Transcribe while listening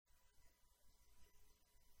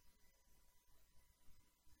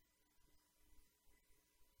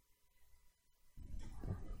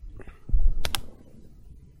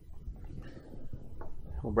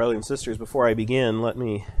Well, brothers and sisters, before I begin, let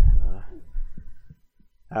me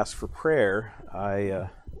ask for prayer. I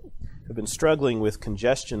have been struggling with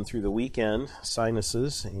congestion through the weekend,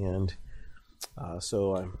 sinuses, and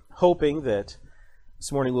so I'm hoping that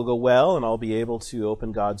this morning will go well and I'll be able to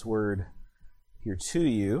open God's Word here to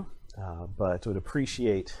you, but would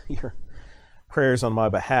appreciate your prayers on my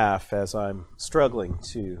behalf as I'm struggling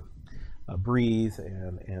to breathe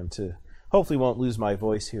and to hopefully won't lose my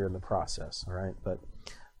voice here in the process. All right, but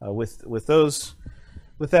with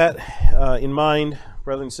that in mind,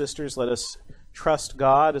 brothers and sisters, let us trust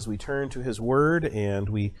God as we turn to His Word, and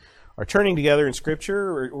we are turning together in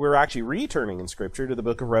Scripture. We're actually returning in Scripture to the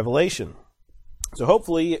book of Revelation. So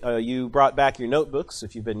hopefully you brought back your notebooks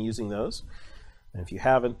if you've been using those. And if you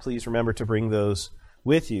haven't, please remember to bring those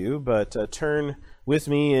with you. But turn with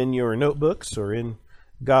me in your notebooks or in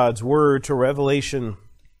God's Word to Revelation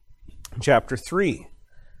chapter 3,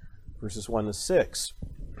 verses 1 to 6.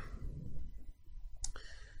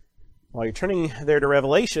 While you're turning there to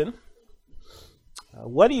Revelation,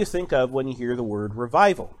 what do you think of when you hear the word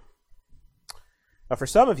revival? Now, for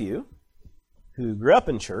some of you who grew up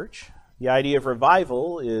in church, the idea of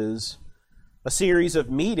revival is a series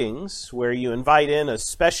of meetings where you invite in a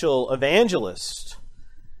special evangelist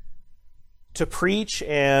to preach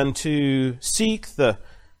and to seek the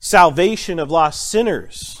salvation of lost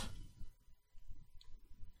sinners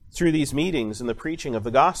through these meetings and the preaching of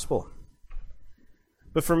the gospel.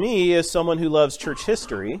 But for me, as someone who loves church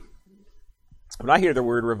history, when I hear the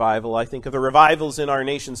word revival, I think of the revivals in our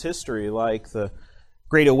nation's history, like the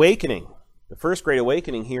Great Awakening, the first Great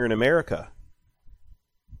Awakening here in America.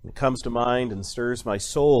 It comes to mind and stirs my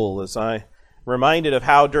soul as I'm reminded of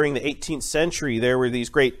how during the 18th century there were these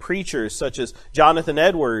great preachers such as Jonathan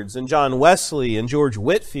Edwards and John Wesley and George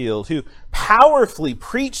Whitefield who powerfully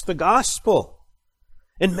preached the gospel,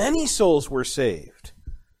 and many souls were saved.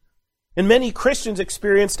 And many Christians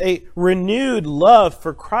experienced a renewed love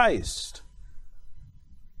for Christ.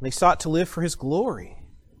 They sought to live for His glory.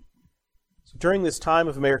 So during this time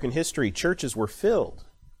of American history, churches were filled,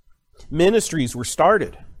 ministries were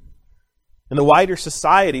started, and the wider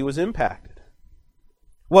society was impacted.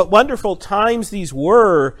 What wonderful times these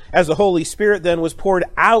were as the Holy Spirit then was poured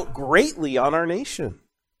out greatly on our nation.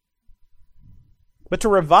 But to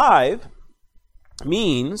revive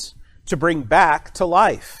means to bring back to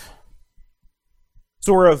life.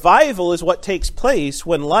 So a revival is what takes place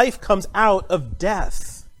when life comes out of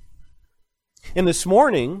death. And this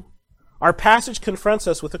morning, our passage confronts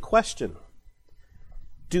us with a question.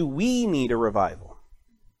 Do we need a revival?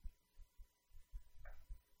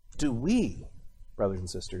 Do we, brothers and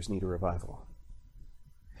sisters, need a revival?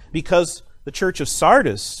 Because the church of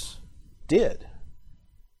Sardis did,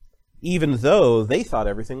 even though they thought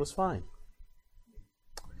everything was fine.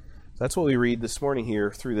 That's what we read this morning here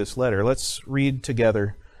through this letter. Let's read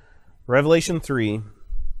together Revelation 3,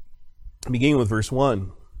 beginning with verse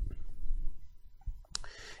 1.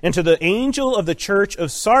 And to the angel of the church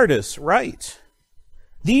of Sardis write,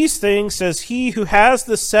 These things says he who has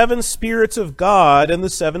the 7 spirits of God and the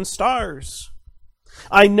 7 stars.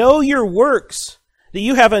 I know your works, that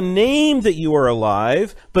you have a name that you are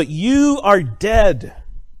alive, but you are dead.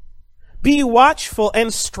 Be watchful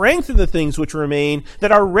and strengthen the things which remain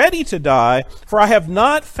that are ready to die, for I have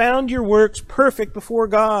not found your works perfect before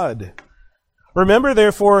God. Remember,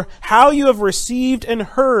 therefore, how you have received and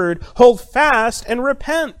heard, hold fast and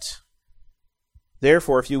repent.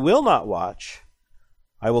 Therefore, if you will not watch,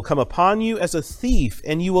 I will come upon you as a thief,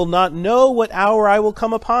 and you will not know what hour I will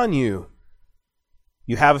come upon you.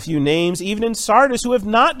 You have a few names, even in Sardis, who have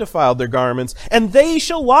not defiled their garments, and they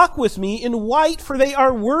shall walk with me in white, for they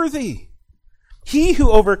are worthy. He who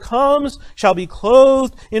overcomes shall be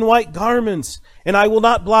clothed in white garments, and I will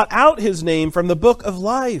not blot out his name from the book of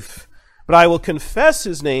life, but I will confess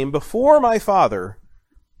his name before my Father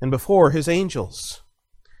and before his angels.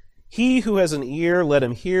 He who has an ear, let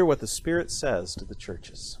him hear what the Spirit says to the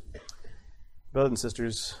churches. Brothers and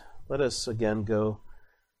sisters, let us again go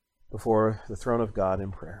before the throne of God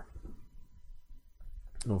in prayer.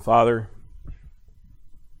 Oh, Father,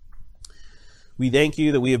 we thank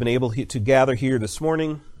you that we have been able to gather here this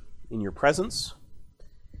morning in your presence.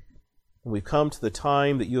 And we've come to the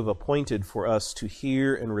time that you have appointed for us to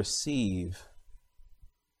hear and receive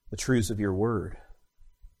the truths of your word.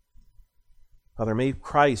 Father, may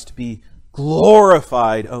Christ be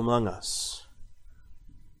glorified among us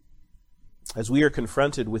as we are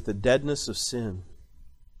confronted with the deadness of sin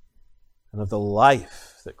and of the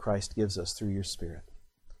life that Christ gives us through your Spirit.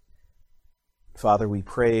 Father, we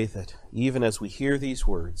pray that even as we hear these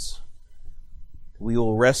words, we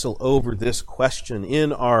will wrestle over this question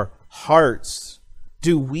in our hearts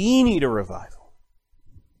Do we need a revival?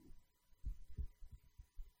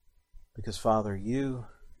 Because, Father, you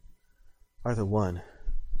are the one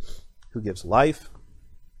who gives life,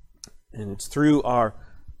 and it's through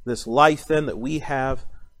this life then that we have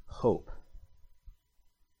hope.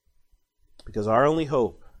 Because our only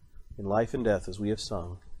hope in life and death, as we have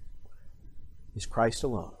sung, is Christ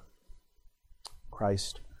alone.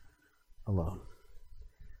 Christ alone.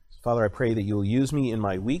 Father, I pray that you will use me in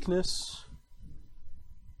my weakness,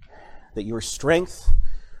 that your strength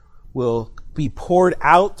will be poured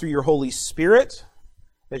out through your Holy Spirit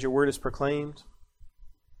as your word is proclaimed.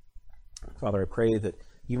 Father, I pray that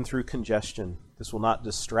even through congestion, this will not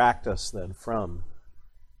distract us then from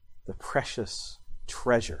the precious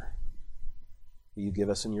treasure that you give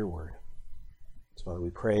us in your word. So, Father, we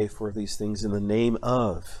pray for these things in the name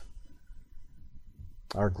of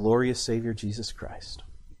our glorious Savior, Jesus Christ.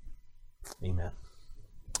 Amen.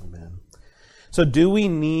 Amen. So do we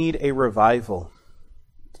need a revival?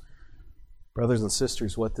 Brothers and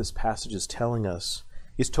sisters, what this passage is telling us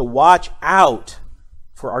is to watch out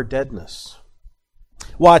for our deadness.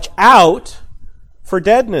 Watch out for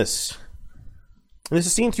deadness. And this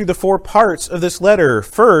is seen through the 4 parts of this letter.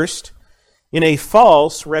 First, in a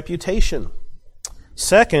false reputation.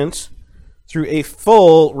 Second, through a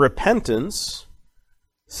full repentance.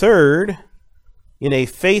 Third, in a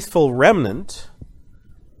faithful remnant.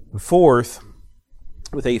 Fourth,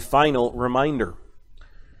 with a final reminder.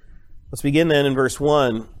 Let's begin then in verse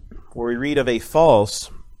 1, where we read of a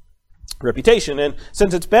false reputation. And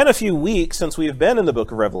since it's been a few weeks since we have been in the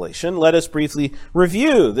book of Revelation, let us briefly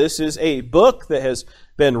review. This is a book that has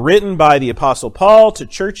been written by the Apostle Paul to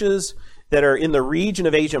churches that are in the region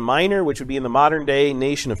of Asia Minor, which would be in the modern-day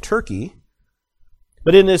nation of Turkey.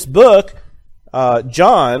 But in this book,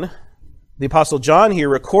 John, the Apostle John here,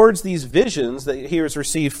 records these visions that he has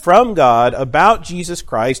received from God about Jesus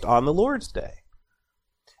Christ on the Lord's Day.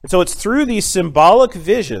 And so it's through these symbolic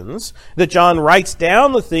visions that John writes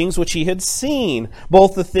down the things which he had seen,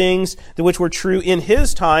 both the things which were true in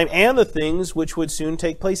his time and the things which would soon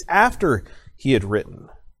take place after he had written.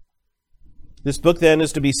 This book then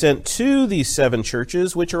is to be sent to these 7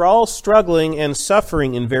 churches, which are all struggling and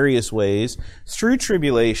suffering in various ways through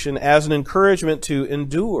tribulation as an encouragement to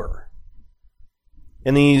endure.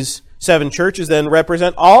 And these 7 churches then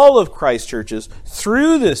represent all of Christ's churches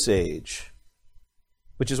through this age,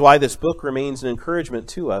 which is why this book remains an encouragement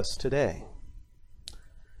to us today.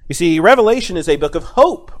 You see, Revelation is a book of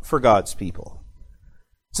hope for God's people,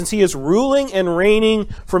 since he is ruling and reigning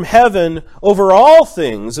from heaven over all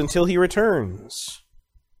things until he returns.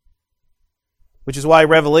 Which is why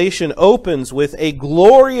Revelation opens with a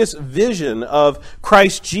glorious vision of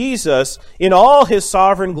Christ Jesus in all his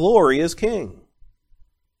sovereign glory as King.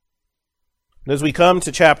 And as we come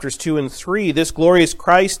to chapters 2 and 3, this glorious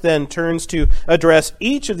Christ then turns to address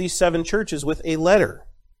each of these 7 churches with a letter.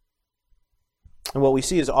 And what we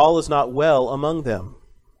see is all is not well among them.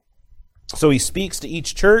 So he speaks to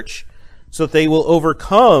each church so that they will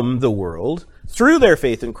overcome the world through their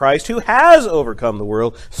faith in Christ, who has overcome the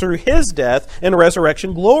world through his death and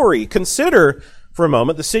resurrection glory. Consider for a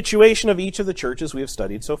moment the situation of each of the churches we have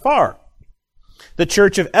studied so far. The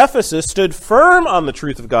church of Ephesus stood firm on the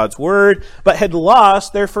truth of God's word, but had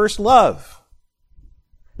lost their first love.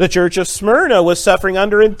 The church of Smyrna was suffering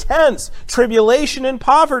under intense tribulation and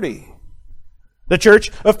poverty. The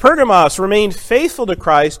church of Pergamos remained faithful to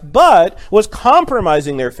Christ, but was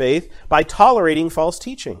compromising their faith by tolerating false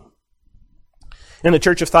teaching. And the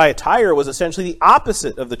church of Thyatira was essentially the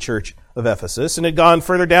opposite of the church of Ephesus and had gone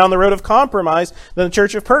further down the road of compromise than the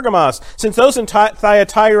church of Pergamos, since those in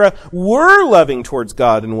Thyatira were loving towards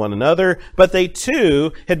God and one another, but they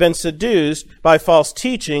too had been seduced by false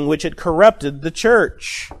teaching which had corrupted the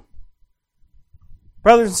church.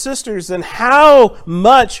 Brothers and sisters, then how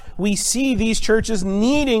much we see these churches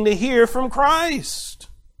needing to hear from Christ.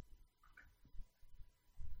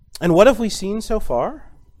 And what have we seen so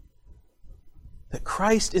far? That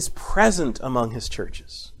Christ is present among his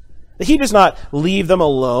churches. That he does not leave them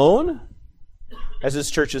alone as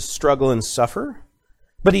his churches struggle and suffer,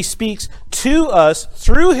 but he speaks to us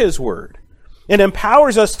through his word and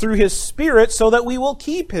empowers us through his Spirit so that we will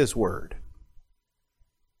keep his word.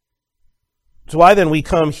 So why then we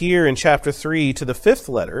come here in chapter 3 to the 5th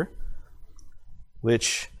letter,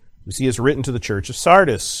 which we see is written to the church of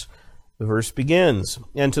Sardis. The verse begins,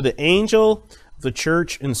 "And to the angel of the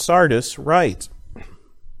church in Sardis write."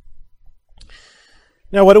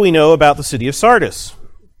 Now, what do we know about the city of Sardis?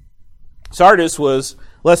 Sardis was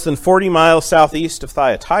less than 40 miles southeast of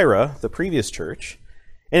Thyatira, the previous church,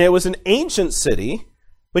 and it was an ancient city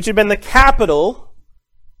which had been the capital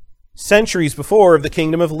centuries before, of the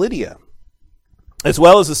kingdom of Lydia, as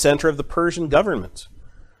well as the center of the Persian government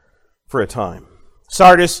for a time.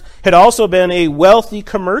 Sardis had also been a wealthy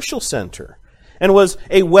commercial center and was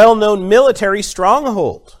a well-known military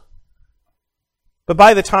stronghold. But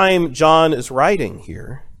by the time John is writing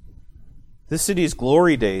here, this city's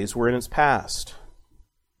glory days were in its past.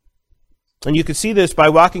 And you could see this by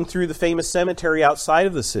walking through the famous cemetery outside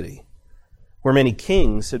of the city, where many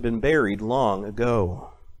kings had been buried long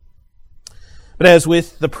ago. But as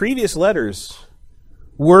with the previous letters,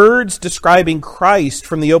 words describing Christ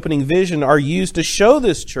from the opening vision are used to show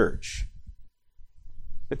this church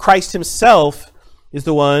that Christ himself is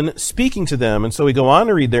the one speaking to them. And so we go on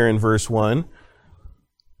to read there in verse 1,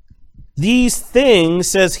 "These things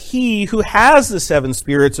says he who has the seven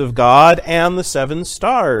spirits of God and the seven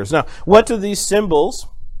stars." Now, what do these symbols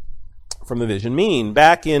from the vision mean?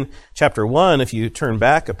 Back in chapter 1, if you turn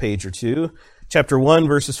back a page or two, chapter 1,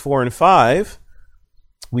 verses 4 and 5,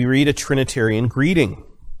 we read a Trinitarian greeting.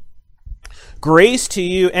 "Grace to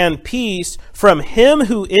you and peace from him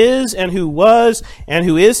who is and who was and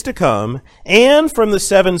who is to come, and from the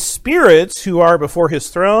seven spirits who are before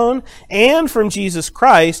his throne, and from Jesus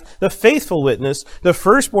Christ, the faithful witness, the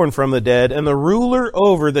firstborn from the dead, and the ruler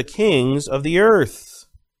over the kings of the earth."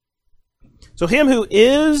 So him who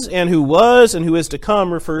is and who was and who is to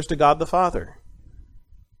come refers to God the Father.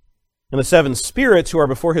 And the seven spirits who are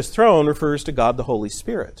before his throne refers to God the Holy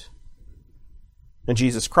Spirit. And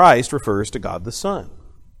Jesus Christ refers to God the Son.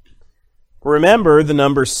 Remember, the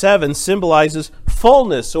number 7 symbolizes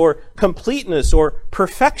fullness or completeness or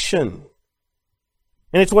perfection.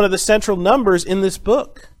 And it's one of the central numbers in this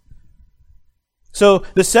book. So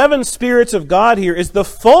the seven spirits of God here is the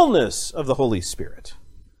fullness of the Holy Spirit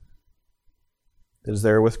that is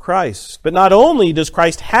there with Christ. But not only does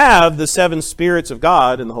Christ have the seven spirits of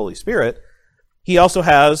God and the Holy Spirit, he also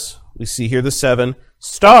has, we see here, the seven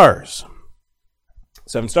stars.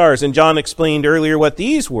 Seven stars. And John explained earlier what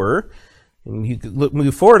these were. And you could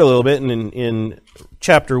move forward a little bit in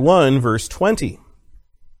chapter 1, verse 20.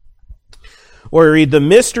 Or we read, "The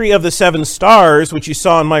mystery of the seven stars, which you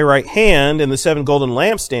saw in my right hand, and the seven golden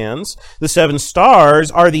lampstands. The seven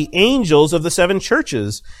stars are the angels of the seven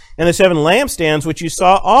churches, and the seven lampstands which you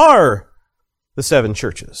saw are the seven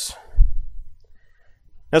churches."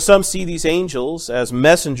 Now, some see these angels as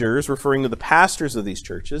messengers referring to the pastors of these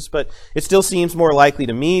churches, but it still seems more likely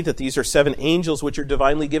to me that these are seven angels which are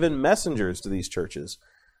divinely given messengers to these churches.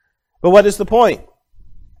 But what is the point?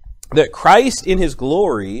 That Christ in his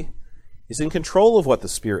glory is in control of what the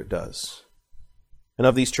Spirit does and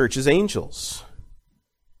of these churches' angels.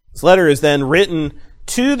 This letter is then written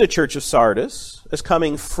to the church of Sardis as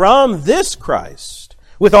coming from this Christ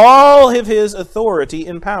with all of his authority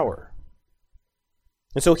and power.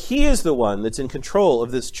 And so he is the one that's in control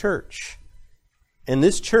of this church. And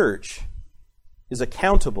this church is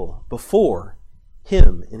accountable before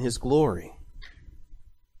him in his glory.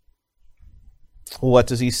 Well, what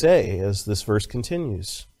does he say as this verse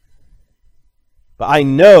continues? "But I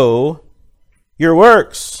know your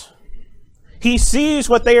works." He sees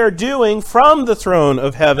what they are doing from the throne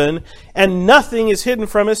of heaven, and nothing is hidden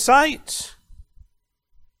from his sight.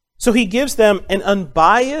 So he gives them an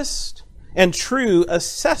unbiased and true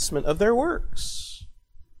assessment of their works.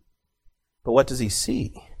 But what does he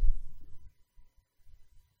see?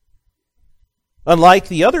 Unlike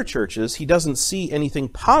the other churches, he doesn't see anything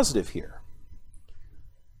positive here.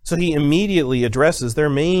 So he immediately addresses their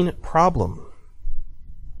main problem.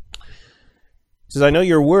 He says, "I know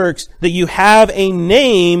your works, that you have a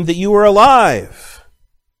name, that you are alive.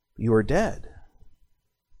 You are dead."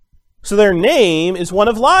 So their name is one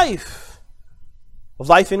of life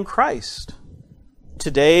in Christ.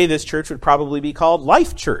 Today, this church would probably be called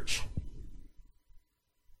Life Church,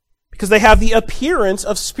 because they have the appearance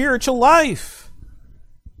of spiritual life.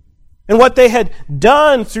 And what they had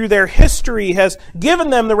done through their history has given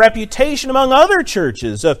them the reputation among other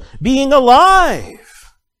churches of being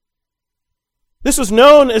alive. This was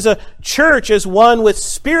known as a church as one with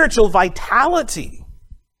spiritual vitality.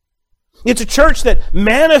 It's a church that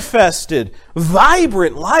manifested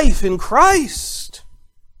vibrant life in Christ.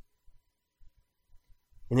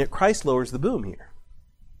 And yet Christ lowers the boom here.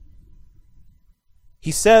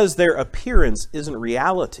 He says their appearance isn't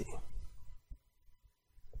reality.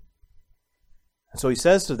 And so he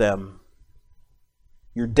says to them,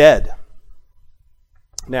 "You're dead."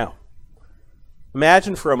 Now,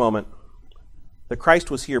 imagine for a moment that Christ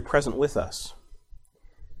was here present with us.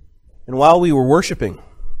 And while we were worshiping,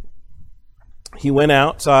 he went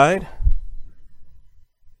outside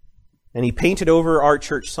and he painted over our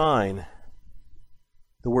church sign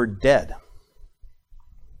the word "dead."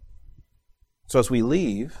 So as we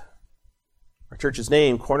leave, our church's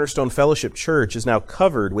name, Cornerstone Fellowship Church, is now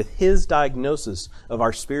covered with his diagnosis of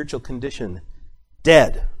our spiritual condition: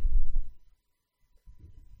 dead.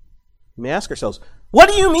 We may ask ourselves, what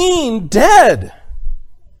do you mean, dead?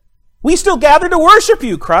 We still gather to worship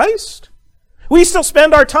you, Christ. We still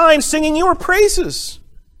spend our time singing your praises.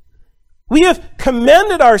 We have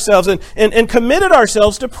commended ourselves and committed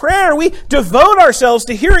ourselves to prayer. We devote ourselves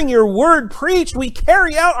to hearing your word preached. We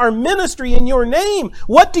carry out our ministry in your name.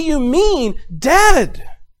 What do you mean, dead?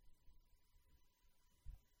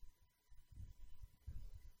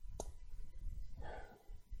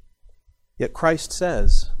 Yet Christ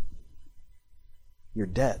says, you're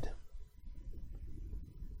dead.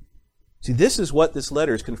 See, this is what this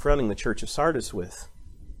letter is confronting the church of Sardis with.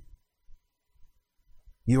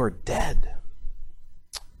 You are dead.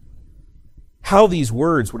 How these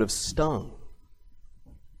words would have stung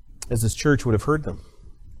as this church would have heard them.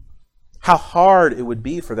 How hard it would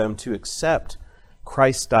be for them to accept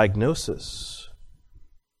Christ's diagnosis.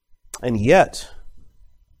 And yet,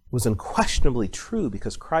 it was unquestionably true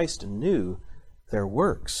because Christ knew their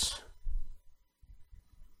works.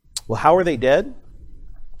 Well, how are they dead?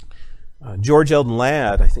 George Eldon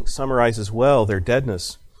Ladd, I think, summarizes well their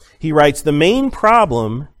deadness. He writes, the main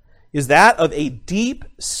problem is that of a deep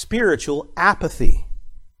spiritual apathy,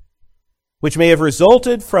 which may have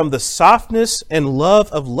resulted from the softness and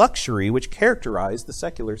love of luxury which characterized the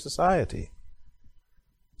secular society.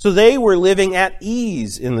 So they were living at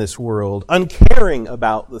ease in this world, uncaring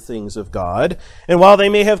about the things of God, and while they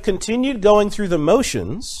may have continued going through the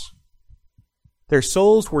motions, their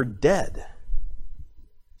souls were dead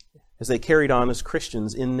as they carried on as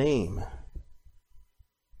Christians in name.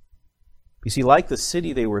 You see, like the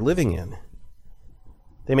city they were living in,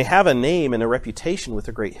 they may have a name and a reputation with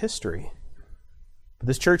a great history, but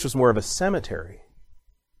this church was more of a cemetery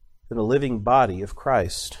than a living body of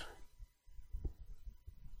Christ.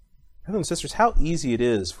 Brothers and sisters, how easy it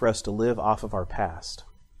is for us to live off of our past.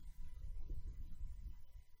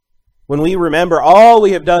 When we remember all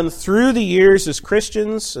we have done through the years as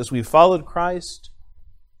Christians, as we've followed Christ,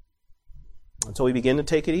 until we begin to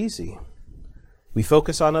take it easy. We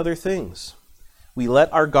focus on other things. We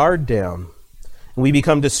let our guard down. And we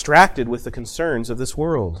become distracted with the concerns of this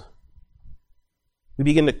world. We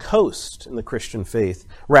begin to coast in the Christian faith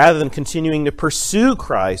rather than continuing to pursue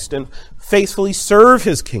Christ and faithfully serve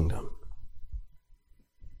his kingdom.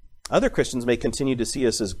 Other Christians may continue to see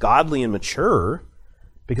us as godly and mature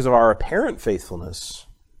because of our apparent faithfulness.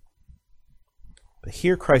 But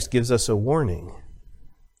here Christ gives us a warning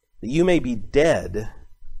that you may be dead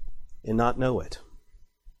and not know it.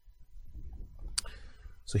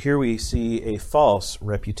 So here we see a false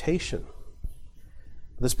reputation.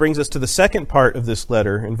 This brings us to the second part of this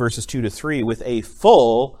letter in verses 2 to 3 with a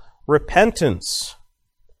full repentance.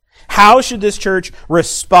 How should this church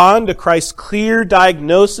respond to Christ's clear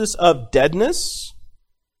diagnosis of deadness?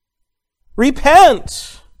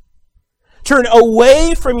 Repent! Turn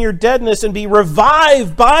away from your deadness and be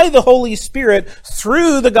revived by the Holy Spirit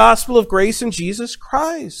through the gospel of grace in Jesus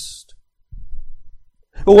Christ.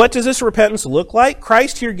 But what does this repentance look like?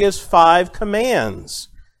 Christ here gives 5 commands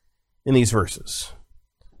in these verses.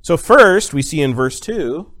 So first, we see in verse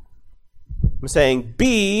 2, I'm saying,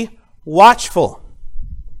 be watchful.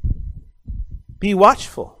 Be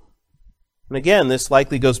watchful. And again, this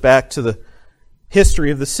likely goes back to the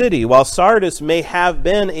history of the city. While Sardis may have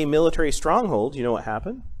been a military stronghold, you know what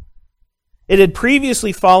happened? It had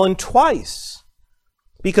previously fallen twice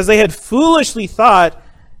because they had foolishly thought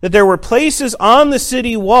that there were places on the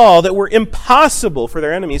city wall that were impossible for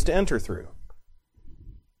their enemies to enter through.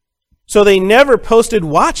 So they never posted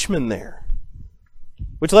watchmen there,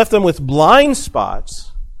 which left them with blind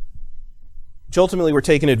spots, which ultimately were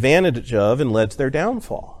taken advantage of and led to their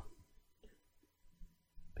downfall.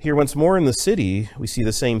 Here once more in the city, we see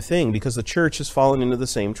the same thing because the church has fallen into the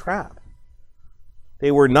same trap. They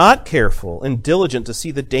were not careful and diligent to see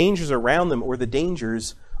the dangers around them or the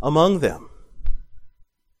dangers among them.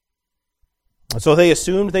 So they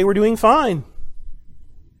assumed they were doing fine.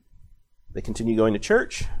 They continued going to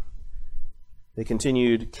church. They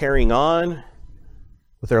continued carrying on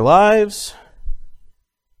with their lives.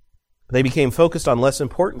 They became focused on less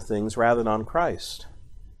important things rather than on Christ.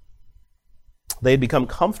 They had become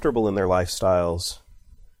comfortable in their lifestyles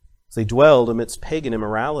as they dwelled amidst pagan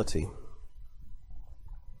immorality.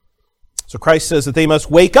 So Christ says that they must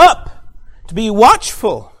wake up to be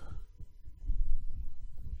watchful.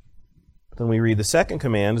 Then we read the second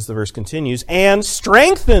command as the verse continues, and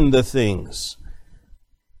strengthen the things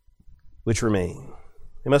which remain.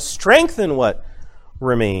 They must strengthen what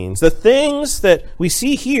remains. The things that we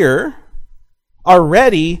see here are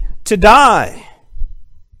ready to die.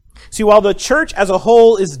 See, while the church as a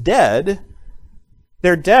whole is dead,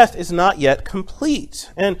 their death is not yet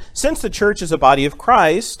complete. And since the church is a body of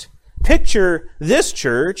Christ, picture this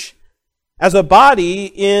church as a body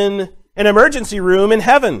in an emergency room in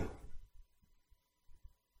heaven.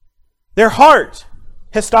 Their heart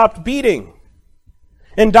has stopped beating.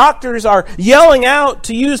 And doctors are yelling out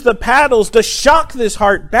to use the paddles to shock this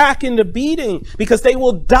heart back into beating because they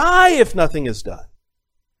will die if nothing is done.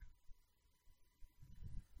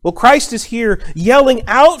 Well, Christ is here yelling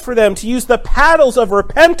out for them to use the paddles of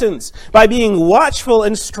repentance by being watchful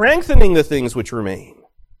and strengthening the things which remain.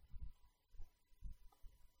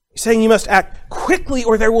 He's saying you must act quickly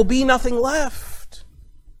or there will be nothing left.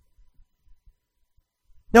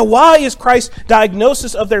 Now, why is Christ's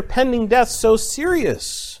diagnosis of their pending death so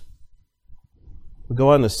serious? We go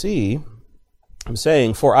on to see, I'm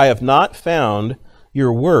saying, for I have not found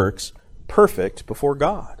your works perfect before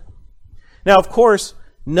God. Now, of course,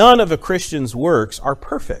 none of a Christian's works are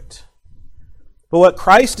perfect. But what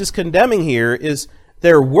Christ is condemning here is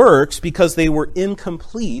their works because they were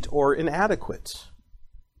incomplete or inadequate.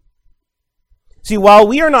 See, while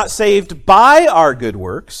we are not saved by our good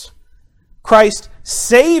works, Christ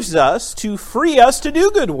saves us to free us to do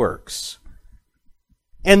good works.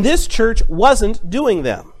 And this church wasn't doing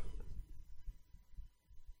them.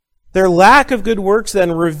 Their lack of good works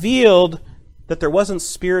then revealed that there wasn't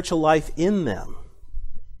spiritual life in them,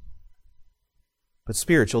 but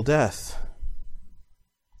spiritual death.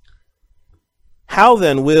 How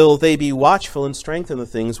then will they be watchful and strengthen the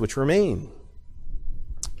things which remain?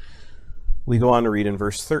 We go on to read in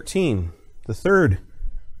verse 13, the third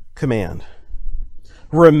command.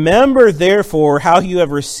 Remember, therefore, how you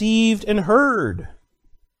have received and heard.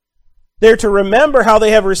 They're to remember how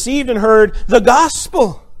they have received and heard the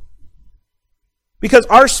gospel. Because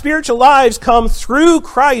our spiritual lives come through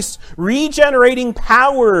Christ's regenerating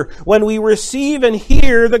power when we receive and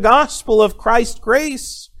hear the gospel of Christ's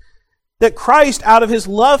grace. That Christ, out of his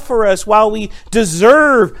love for us, while we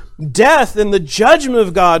deserve death and the judgment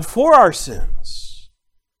of God for our sins,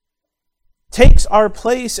 takes our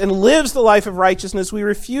place and lives the life of righteousness we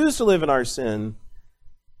refuse to live in our sin,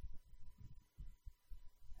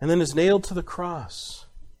 and then is nailed to the cross.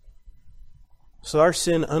 So our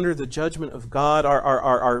sin under the judgment of God,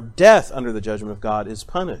 our death under the judgment of God is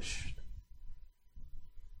punished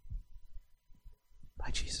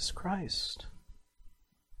by Jesus Christ.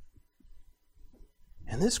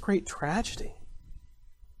 And this great tragedy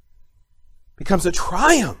becomes a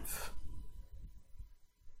triumph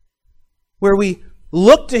where we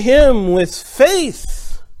look to him with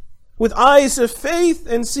faith, with eyes of faith,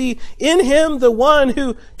 and see in him the one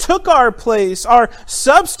who took our place, our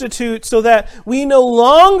substitute, so that we no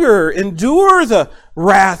longer endure the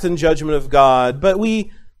wrath and judgment of God, but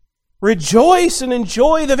we rejoice and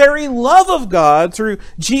enjoy the very love of God through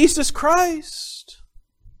Jesus Christ.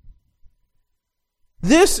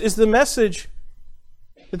 This is the message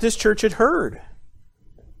that this church had heard,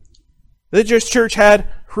 that this church had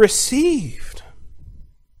received.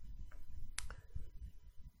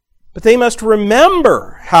 But they must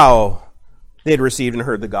remember how they had received and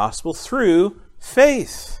heard the gospel through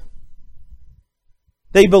faith.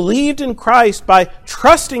 They believed in Christ by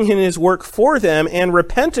trusting in his work for them and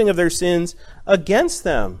repenting of their sins against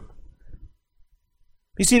them.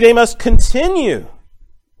 You see, they must continue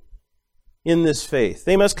in this faith.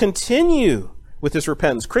 They must continue with this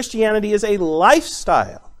repentance. Christianity is a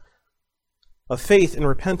lifestyle of faith and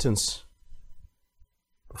repentance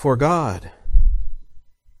before God.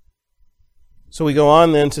 So we go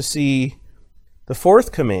on then to see the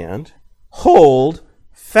fourth command, hold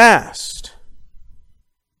fast.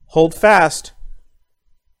 Hold fast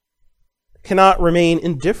cannot remain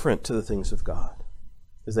indifferent to the things of God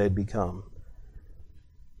as they had become.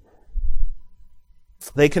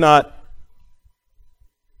 They cannot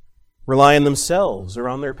rely on themselves or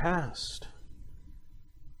on their past.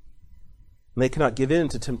 And they cannot give in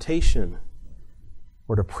to temptation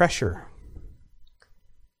or to pressure.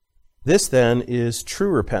 This then is true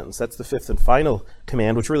repentance. That's the fifth and final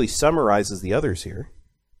command, which really summarizes the others here.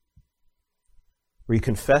 Where you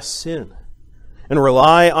confess sin and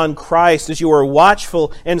rely on Christ as you are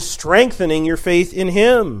watchful and strengthening your faith in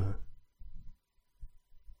him.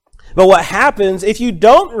 But what happens if you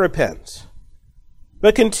don't repent,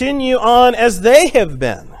 but continue on as they have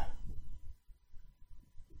been?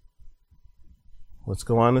 Let's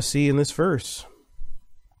go on to see in this verse.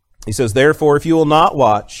 He says, therefore, if you will not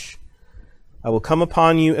watch, I will come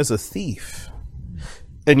upon you as a thief,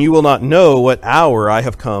 and you will not know what hour I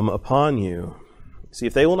have come upon you. See,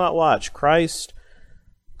 if they will not watch, Christ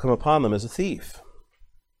come upon them as a thief.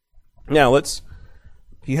 Now, if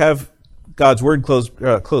you have God's Word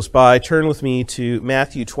close by, turn with me to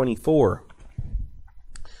Matthew 24,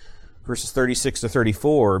 verses 36 to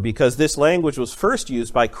 34, because this language was first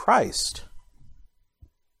used by Christ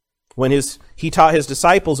when he taught his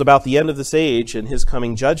disciples about the end of this age and his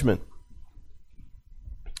coming judgment.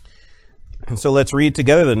 And so let's read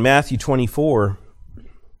together then Matthew 24,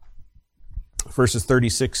 verses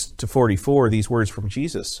 36 to 44, these words from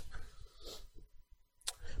Jesus.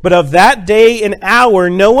 But of that day and hour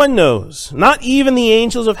no one knows, not even the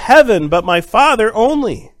angels of heaven, but my Father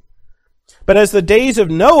only. But as the days of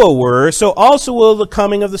Noah were, so also will the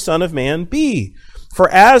coming of the Son of Man be. For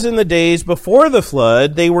as in the days before the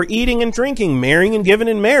flood, they were eating and drinking, marrying and giving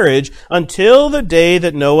in marriage, until the day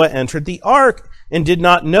that Noah entered the ark, and did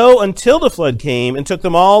not know until the flood came and took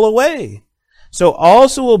them all away. So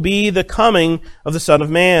also will be the coming of the Son of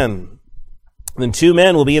Man. Then 2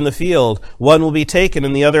 men will be in the field, one will be taken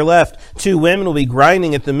and the other left. 2 women will be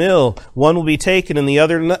grinding at the mill, one will be taken and the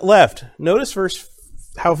other left. Notice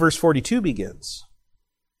how verse 42 begins.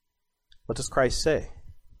 What does Christ say?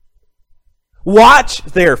 Watch,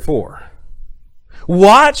 therefore.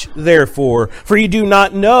 Watch, therefore, for you do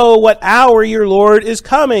not know what hour your Lord is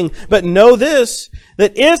coming. But know this,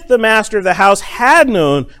 that if the master of the house had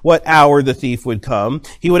known what hour the thief would come,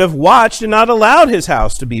 he would have watched and not allowed his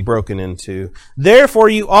house to be broken into. Therefore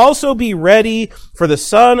you also be ready, for the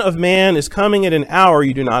Son of Man is coming at an hour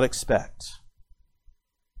you do not expect.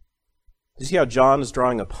 Do you see how John is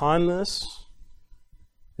drawing upon this?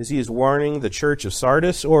 As he is warning the church of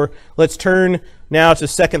Sardis? Or let's turn now to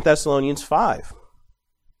 2 Thessalonians 5.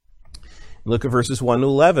 Look at verses 1 to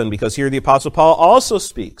 11, because here the Apostle Paul also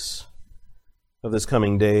speaks of this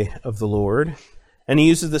coming day of the Lord. And he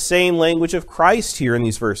uses the same language of Christ here in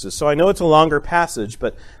these verses. So I know it's a longer passage,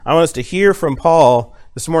 but I want us to hear from Paul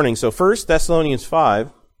this morning. So 1 Thessalonians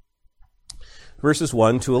 5, verses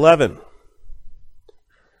 1 to 11.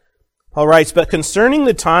 Paul writes, But concerning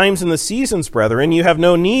the times and the seasons, brethren, you have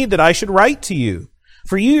no need that I should write to you.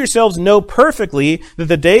 For you yourselves know perfectly that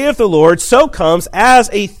the day of the Lord so comes as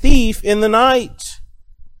a thief in the night.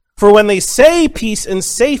 For when they say peace and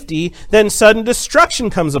safety, then sudden destruction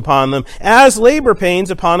comes upon them, as labor pains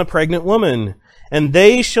upon a pregnant woman, and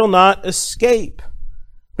they shall not escape.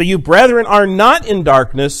 But you, brethren, are not in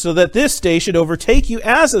darkness, so that this day should overtake you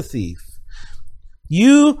as a thief.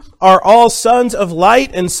 You are all sons of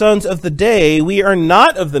light and sons of the day. We are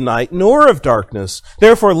not of the night, nor of darkness.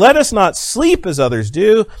 Therefore, let us not sleep as others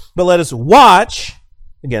do, but let us watch,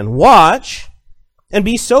 and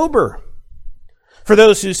be sober. For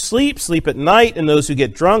those who sleep, sleep at night, and those who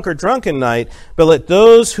get drunk are drunk at night. But let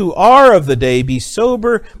those who are of the day be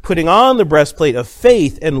sober, putting on the breastplate of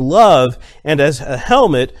faith and love, and as a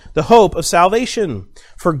helmet, the hope of salvation.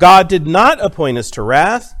 For God did not appoint us to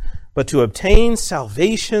wrath, but to obtain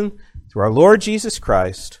salvation through our Lord Jesus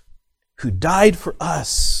Christ, who died for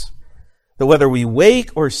us, that whether we wake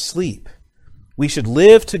or sleep, we should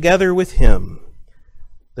live together with him.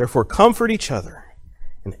 Therefore comfort each other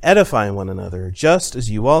and edify one another, just as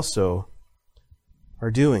you also are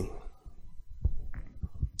doing.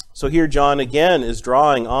 So here John again is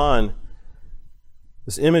drawing on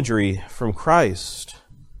this imagery from Christ.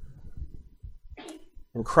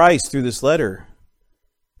 And Christ, through this letter,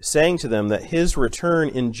 saying to them that his return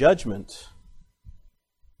in judgment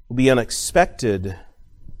will be unexpected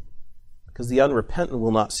because the unrepentant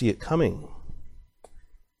will not see it coming.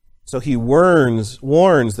 So he warns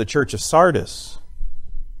the church of Sardis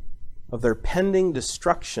of their pending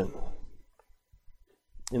destruction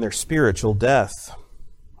in their spiritual death.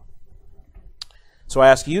 So I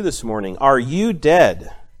ask you this morning, are you dead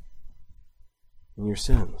in your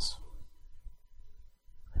sins?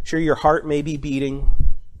 Sure, your heart may be beating.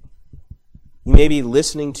 You may be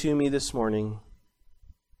listening to me this morning.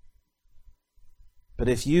 But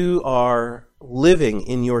if you are living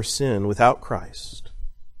in your sin without Christ,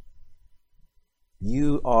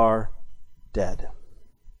 you are dead.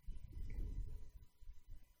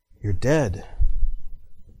 You're dead.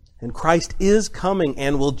 And Christ is coming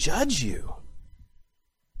and will judge you,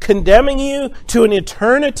 condemning you to an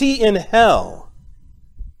eternity in hell.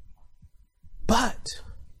 But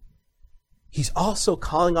he's also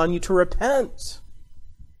calling on you to repent.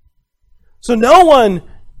 So no one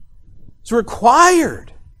is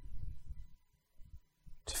required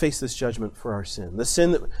to face this judgment for our sin,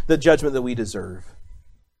 the judgment that we deserve.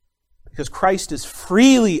 Because Christ is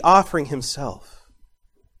freely offering himself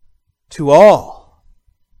to all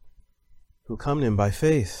who come to him by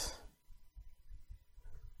faith.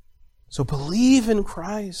 So believe in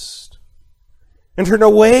Christ and turn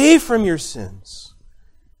away from your sins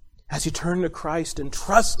as you turn to Christ and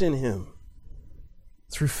trust in Him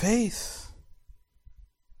through faith.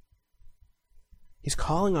 He's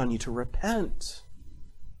calling on you to repent.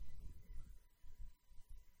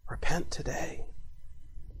 Repent today.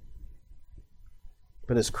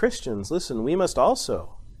 But as Christians, listen, we must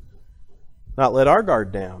also not let our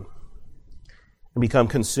guard down and become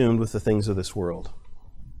consumed with the things of this world.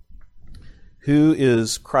 Who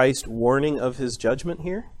is Christ warning of His judgment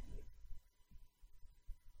here?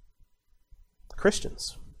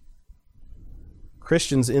 Christians.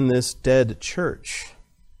 Christians in this dead church.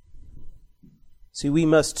 See, we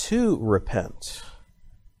must too repent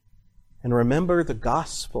and remember the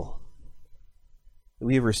gospel that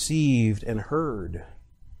we have received and heard.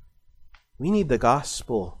 We need the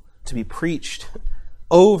gospel to be preached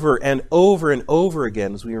over and over and over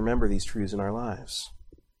again as we remember these truths in our lives.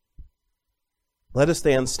 Let us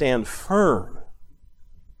then stand firm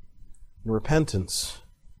in repentance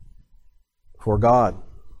for God.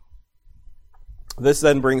 This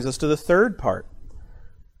then brings us to the third part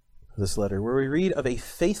of this letter, where we read of a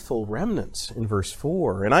faithful remnant in verse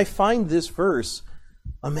 4. And I find this verse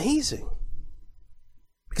amazing.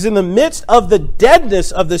 Because in the midst of the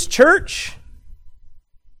deadness of this church,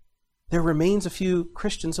 there remains a few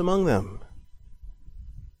Christians among them.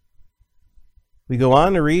 We go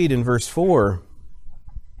on to read in verse 4,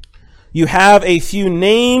 you have a few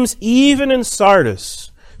names even in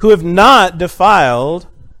Sardis who have not defiled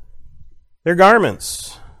their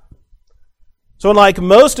garments. So unlike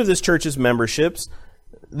most of this church's memberships,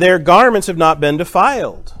 their garments have not been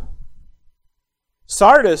defiled.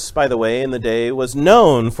 Sardis, by the way, in the day was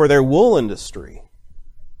known for their wool industry,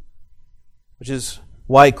 which is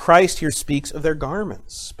why Christ here speaks of their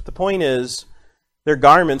garments. But the point is, their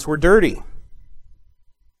garments were dirty.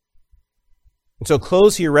 And so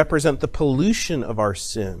clothes here represent the pollution of our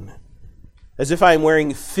sin, as if I am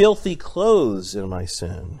wearing filthy clothes in my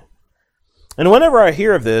sin. And whenever I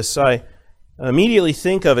hear of this, I immediately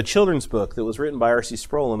think of a children's book that was written by R.C.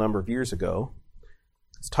 Sproul a number of years ago.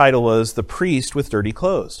 Its title was The Priest with Dirty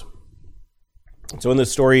Clothes. And so in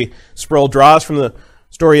this story, Sproul draws from the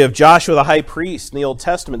story of Joshua the high priest in the Old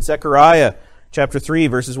Testament, Zechariah chapter 3,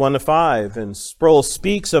 verses 1 to 5. And Sproul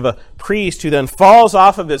speaks of a priest who then falls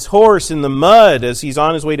off of his horse in the mud as he's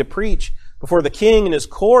on his way to preach before the king in his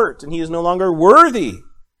court, and he is no longer worthy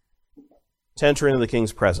to enter into the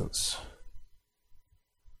king's presence.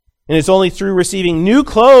 And it's only through receiving new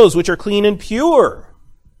clothes, which are clean and pure,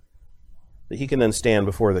 that he can then stand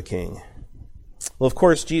before the king. Well, of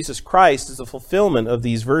course, Jesus Christ is the fulfillment of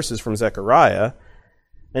these verses from Zechariah,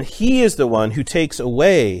 and He is the one who takes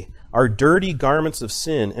away our dirty garments of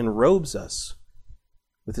sin and robes us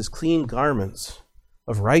with His clean garments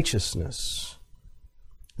of righteousness.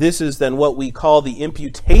 This is then what we call the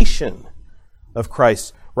imputation of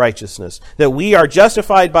Christ's righteousness, that we are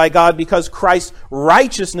justified by God because Christ's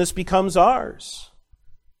righteousness becomes ours.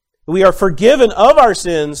 We are forgiven of our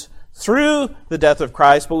sins through the death of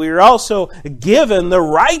Christ, but we are also given the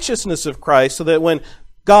righteousness of Christ so that when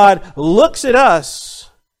God looks at us,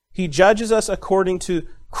 He judges us according to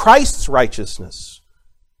Christ's righteousness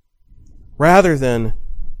rather than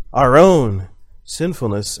our own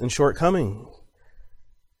sinfulness and shortcoming.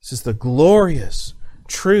 This is the glorious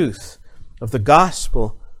truth of the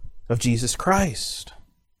gospel of Jesus Christ.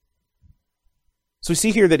 So we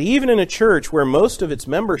see here that even in a church where most of its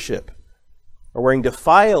membership are wearing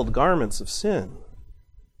defiled garments of sin,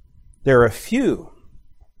 there are a few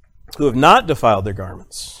who have not defiled their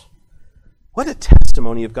garments. What a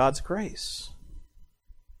testimony of God's grace.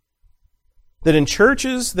 That in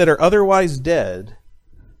churches that are otherwise dead,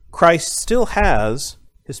 Christ still has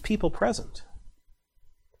His people present.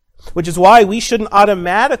 Which is why we shouldn't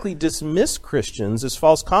automatically dismiss Christians as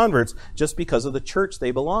false converts just because of the church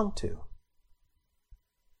they belong to,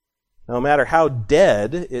 no matter how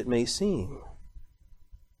dead it may seem.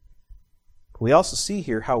 We also see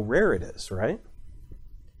here how rare it is, right?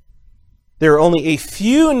 There are only a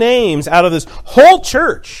few names out of this whole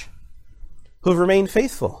church who have remained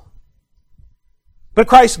faithful. But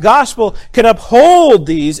Christ's gospel can uphold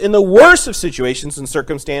these in the worst of situations and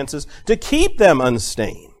circumstances to keep them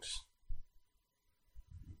unstained.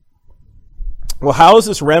 Well, how is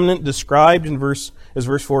this remnant described as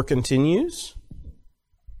verse 4 continues?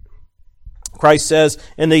 Christ says,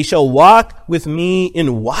 "And they shall walk with me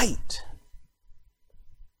in white,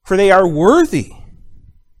 for they are worthy."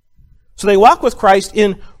 So they walk with Christ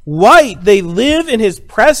in white. They live in His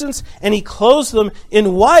presence, and He clothes them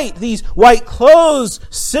in white. These white clothes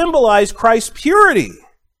symbolize Christ's purity.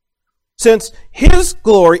 Since in His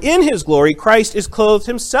glory, Christ is clothed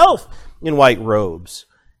Himself in white robes.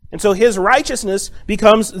 And so his righteousness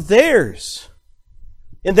becomes theirs.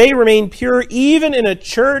 And they remain pure even in a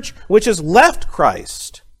church which has left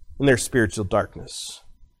Christ in their spiritual darkness.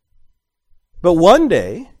 But one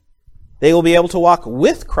day, they will be able to walk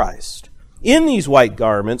with Christ in these white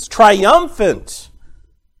garments, triumphant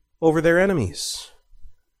over their enemies.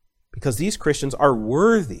 Because these Christians are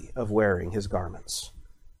worthy of wearing his garments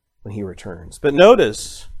when he returns. But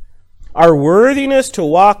notice, our worthiness to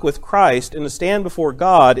walk with Christ and to stand before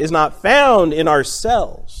God is not found in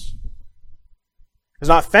ourselves. It's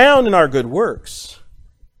not found in our good works.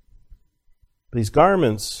 These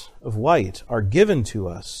garments of white are given to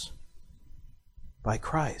us by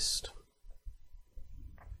Christ.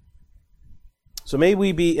 So may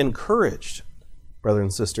we be encouraged, brothers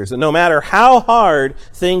and sisters, that no matter how hard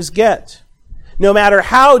things get, no matter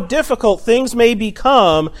how difficult things may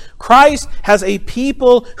become, Christ has a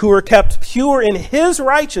people who are kept pure in his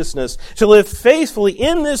righteousness to live faithfully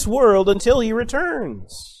in this world until he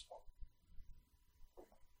returns.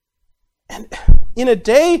 And in a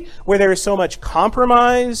day where there is so much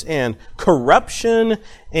compromise and corruption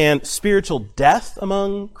and spiritual death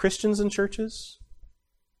among Christians and churches,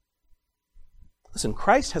 listen,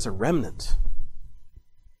 Christ has a remnant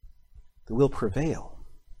that will prevail.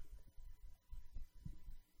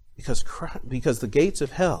 Because the gates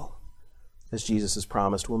of hell, as Jesus has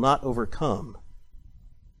promised, will not overcome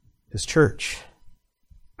his church.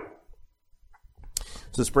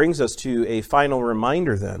 So this brings us to a final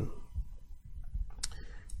reminder then,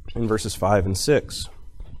 in verses 5 and 6.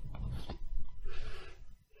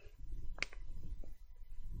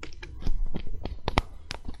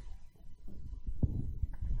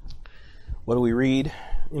 What do we read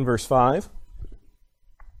in verse 5?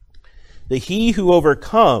 That he who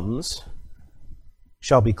overcomes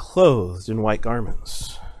shall be clothed in white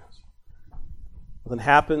garments. What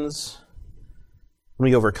happens when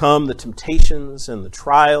we overcome the temptations and the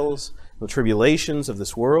trials and the tribulations of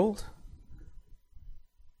this world?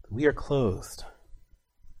 We are clothed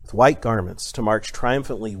with white garments to march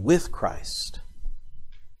triumphantly with Christ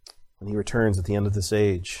when he returns at the end of this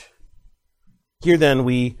age. Here then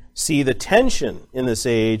we see the tension in this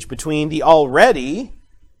age between the already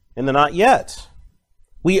and the not yet.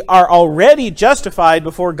 We are already justified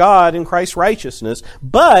before God in Christ's righteousness,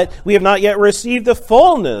 but we have not yet received the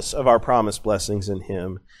fullness of our promised blessings in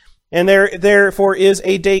him. And there therefore is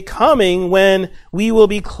a day coming when we will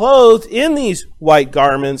be clothed in these white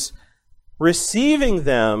garments, receiving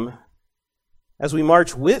them as we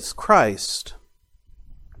march with Christ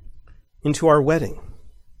into our wedding.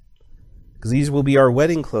 Because these will be our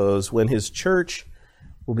wedding clothes when his church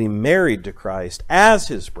will be married to Christ as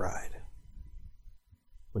his bride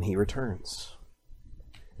when he returns.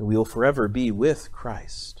 And we will forever be with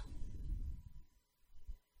Christ.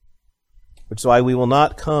 Which is why we will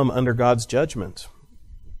not come under God's judgment.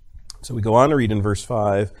 So we go on to read in verse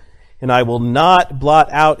 5, and I will not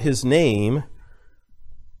blot out his name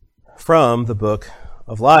from the book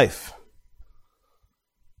of life.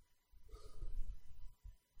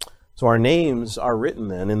 So our names are written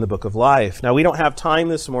then in the book of life. Now we don't have time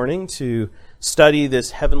this morning to study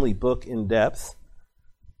this heavenly book in depth.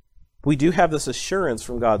 We do have this assurance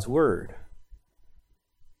from God's word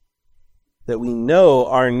that we know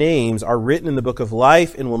our names are written in the book of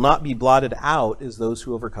life and will not be blotted out as those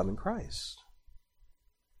who overcome in Christ.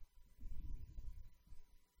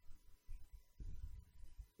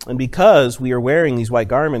 And because we are wearing these white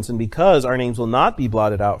garments and because our names will not be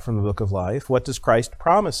blotted out from the book of life, what does Christ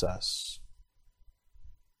promise us?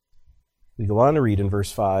 We go on to read in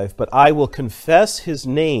verse 5, but I will confess his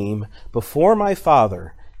name before my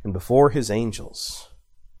Father and before his angels.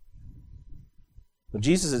 But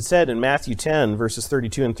Jesus had said in Matthew 10, verses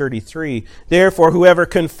 32 and 33, therefore whoever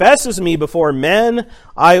confesses me before men,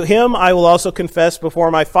 him I will also confess before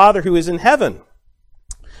my Father who is in heaven.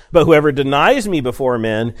 But whoever denies me before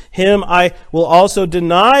men, him I will also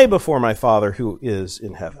deny before my Father who is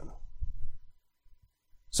in heaven.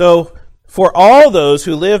 So, for all those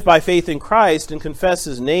who live by faith in Christ and confess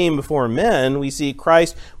his name before men, we see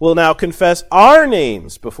Christ will now confess our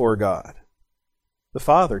names before God, the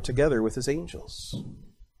Father, together with his angels.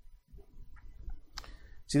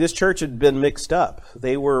 See, this church had been mixed up.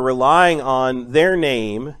 They were relying on their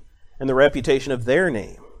name and the reputation of their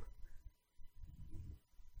name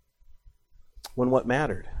when what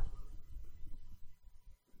mattered?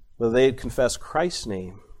 Whether they had confessed Christ's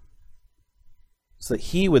name so that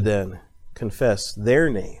he would then confess their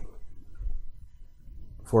name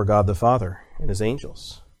before God the Father and his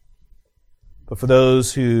angels. But for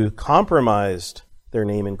those who compromised their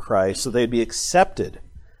name in Christ so they'd be accepted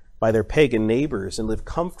by their pagan neighbors and live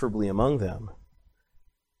comfortably among them,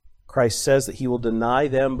 Christ says that he will deny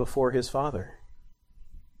them before his Father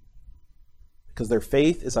because their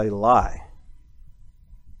faith is a lie.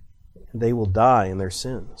 And they will die in their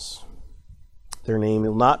sins. Their name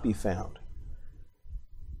will not be found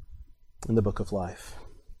in the book of life.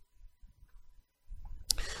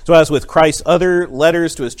 So as with Christ's other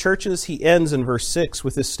letters to his churches, he ends in verse 6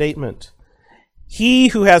 with this statement: "He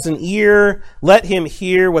who has an ear, let him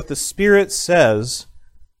hear what the Spirit says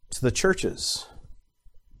to the churches."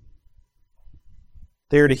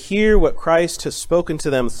 They are to hear what Christ has spoken to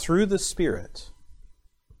them through the Spirit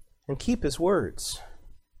and keep his words.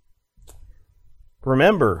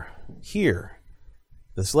 Remember, here,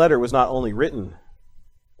 this letter was not only written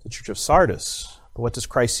to the church of Sardis, but what does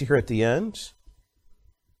Christ say here at the end?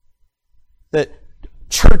 That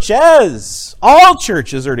churches, all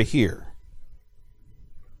churches, are to hear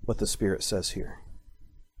what the Spirit says here.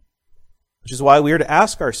 Which is why we are to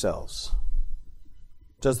ask ourselves,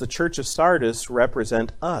 does the church of Sardis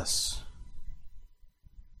represent us?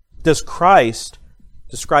 Does Christ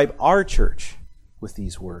describe our church with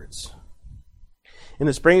these words? And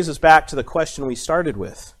this brings us back to the question we started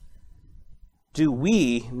with. Do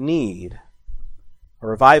we need a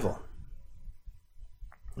revival?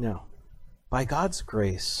 No. By God's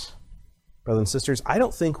grace, brothers and sisters, I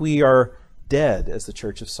don't think we are dead as the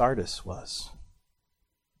church of Sardis was.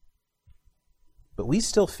 But we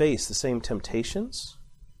still face the same temptations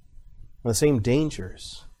and the same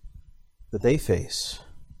dangers that they face.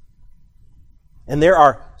 And there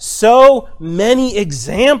are so many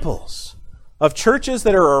examples of churches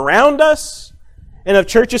that are around us and of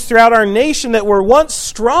churches throughout our nation that were once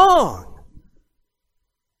strong,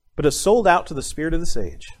 but have sold out to the spirit of this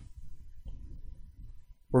age.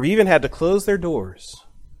 Or even had to close their doors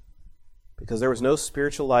because there was no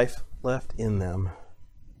spiritual life left in them.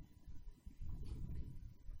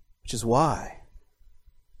 Which is why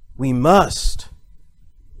we must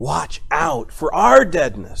watch out for our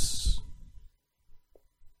deadness.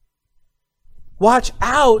 Watch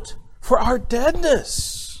out for our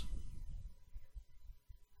deadness.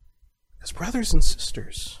 As brothers and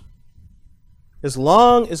sisters, as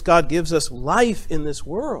long as God gives us life in this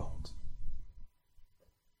world,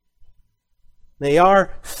 may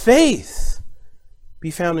our faith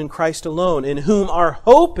be found in Christ alone, in whom our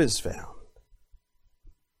hope is found.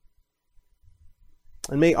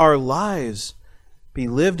 And may our lives be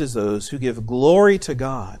lived as those who give glory to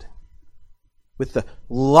God with the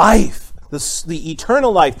life, the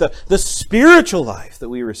eternal life, the spiritual life that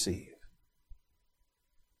we receive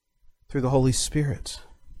through the Holy Spirit.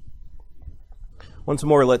 Once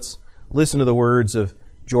more, let's listen to the words of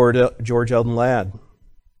George Eldon Ladd.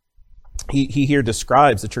 He here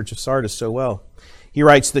describes the church of Sardis so well. He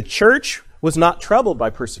writes, "The church was not troubled by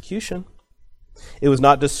persecution. It was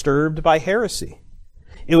not disturbed by heresy.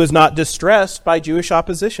 It was not distressed by Jewish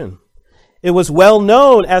opposition. It was well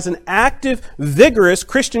known as an active, vigorous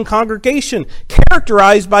Christian congregation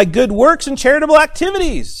characterized by good works and charitable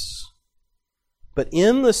activities. But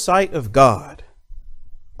in the sight of God,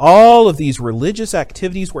 all of these religious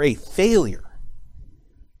activities were a failure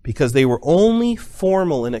because they were only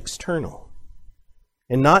formal and external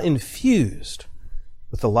and not infused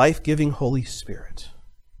with the life-giving Holy Spirit."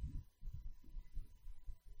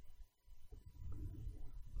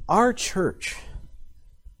 Our church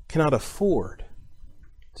cannot afford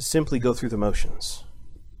to simply go through the motions.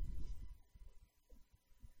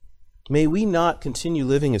 May we not continue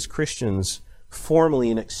living as Christians formally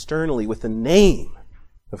and externally with the name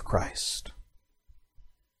of Christ.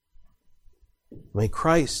 May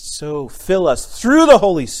Christ so fill us through the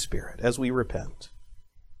Holy Spirit as we repent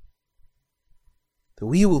that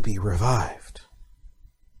we will be revived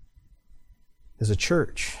as a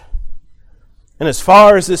church. And as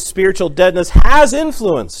far as this spiritual deadness has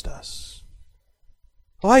influenced us,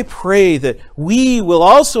 I pray that we will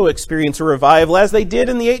also experience a revival as they did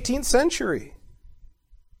in the 18th century.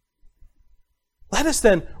 Let us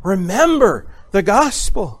then remember the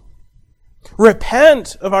gospel,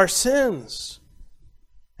 repent of our sins,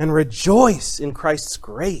 and rejoice in Christ's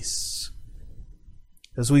grace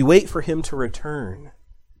as we wait for him to return,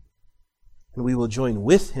 and we will join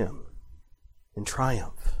with him in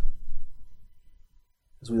triumph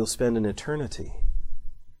as we will spend an eternity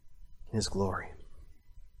in his glory.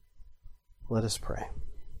 Let us pray.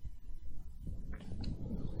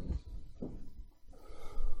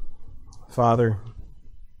 Father,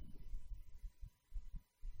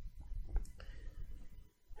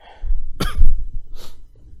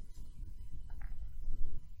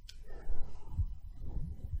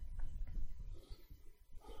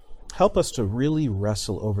 help us to really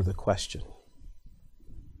wrestle over the question: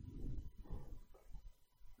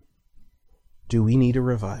 Do we need a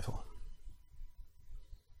revival?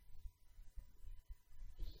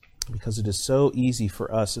 Because it is so easy for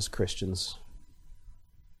us as Christians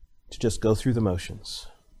to just go through the motions,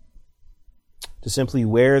 to simply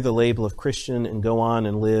wear the label of Christian and go on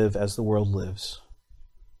and live as the world lives,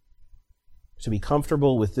 to be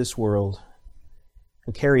comfortable with this world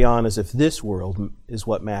and carry on as if this world is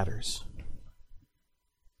what matters,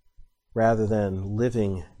 rather than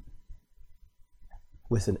living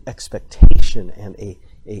with an expectation and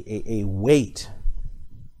a weight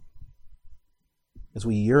as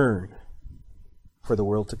we yearn for the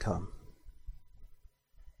world to come.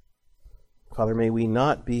 Father, may we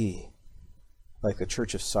not be like the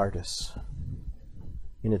church of Sardis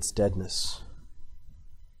in its deadness,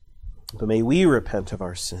 but may we repent of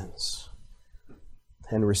our sins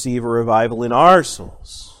and receive a revival in our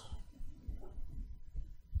souls,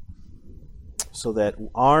 so that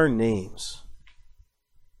our names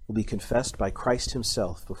will be confessed by Christ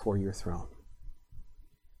himself before your throne.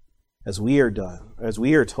 As we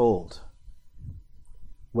are told,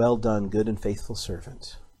 well done, good and faithful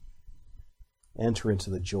servant. Enter into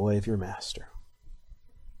the joy of your master.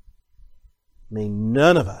 May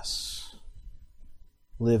none of us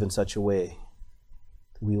live in such a way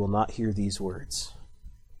that we will not hear these words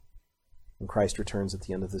when Christ returns at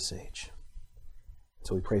the end of this age.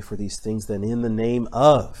 So we pray for these things then in the name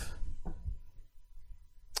of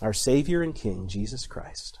our Savior and King, Jesus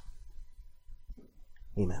Christ.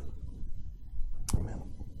 Amen. Amen.